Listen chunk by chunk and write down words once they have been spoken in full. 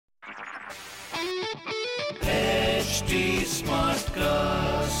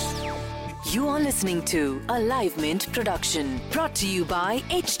Smartcast. You are listening to a Live Mint production brought to you by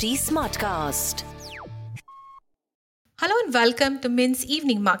HT Smartcast. Hello and welcome to Mint's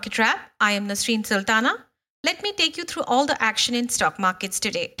Evening Market Wrap. I am Nasreen Sultana. Let me take you through all the action in stock markets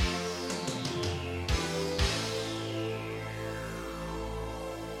today.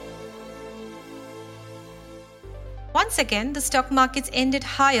 Once again, the stock markets ended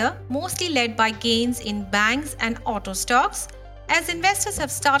higher, mostly led by gains in banks and auto stocks, as investors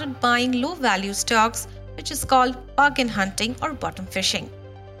have started buying low-value stocks, which is called bargain hunting or bottom fishing.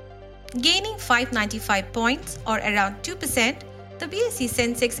 Gaining 595 points or around 2%, the BSE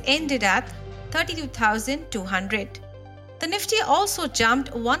Sensex ended at 32,200. The Nifty also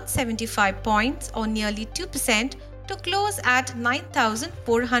jumped 175 points or nearly 2% to close at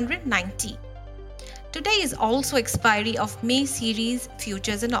 9,490. Today is also expiry of May series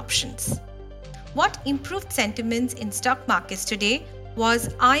futures and options. What improved sentiments in stock markets today was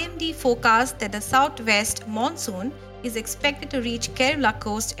IMD forecast that the southwest monsoon is expected to reach Kerala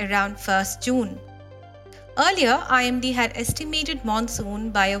coast around 1st June. Earlier, IMD had estimated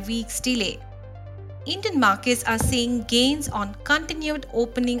monsoon by a week's delay. Indian markets are seeing gains on continued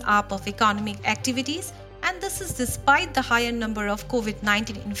opening up of economic activities, and this is despite the higher number of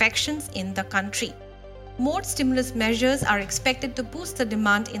COVID-19 infections in the country. More stimulus measures are expected to boost the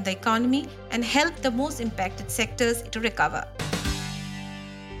demand in the economy and help the most impacted sectors to recover.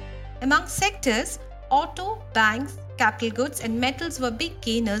 Among sectors, auto, banks, capital goods and metals were big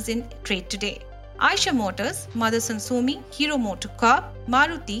gainers in trade today. Eicher Motors, Motherson Sumi, Hero MotoCorp,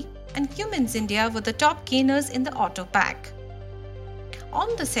 Maruti and Cummins India were the top gainers in the auto pack.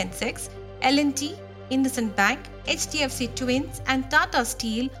 On the Sensex, L&T, IndusInd Bank, HDFC Twins and Tata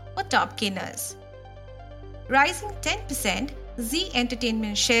Steel were top gainers. Rising 10%, Zee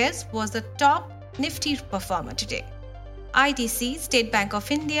Entertainment shares was the top Nifty performer today. ITC, State Bank of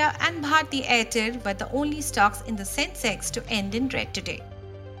India and Bharti Airtel were the only stocks in the Sensex to end in red today.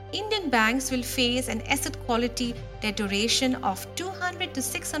 Indian banks will face an asset quality deterioration of 200 to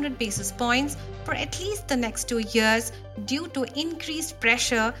 600 basis points for at least the next 2 years due to increased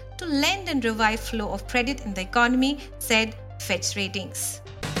pressure to lend and revive flow of credit in the economy, said Fitch Ratings.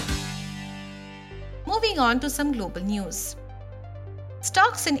 Moving on to some global news.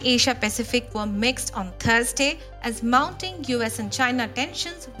 Stocks in Asia Pacific were mixed on Thursday as mounting US and China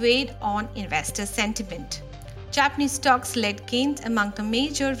tensions weighed on investor sentiment. Japanese stocks led gains among the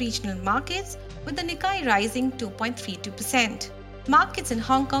major regional markets, with the Nikkei rising 2.32%. Markets in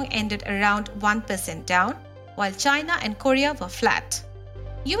Hong Kong ended around 1% down, while China and Korea were flat.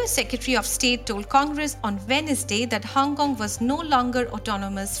 US Secretary of State told Congress on Wednesday that Hong Kong was no longer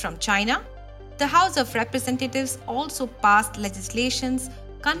autonomous from China. The House of Representatives also passed legislations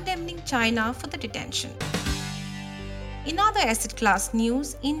condemning China for the detention. In other asset class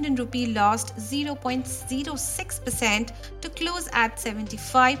news, Indian rupee lost 0.06% to close at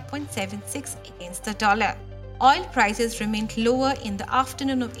 75.76 against the dollar. Oil prices remained lower in the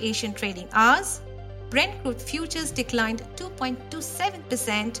afternoon of Asian trading hours. Brent crude futures declined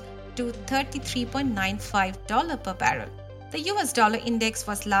 2.27% to $33.95 per barrel. The US dollar index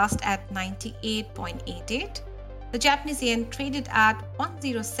was last at 98.88. The Japanese yen traded at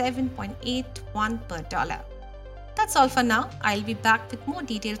 107.81 per dollar. That's all for now. I'll be back with more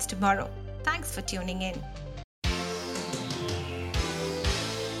details tomorrow. Thanks for tuning in.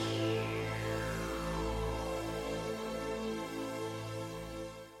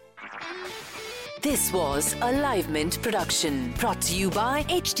 This was a Live Mint production brought to you by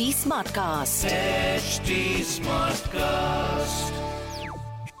HT Smartcast. HT Smartcast.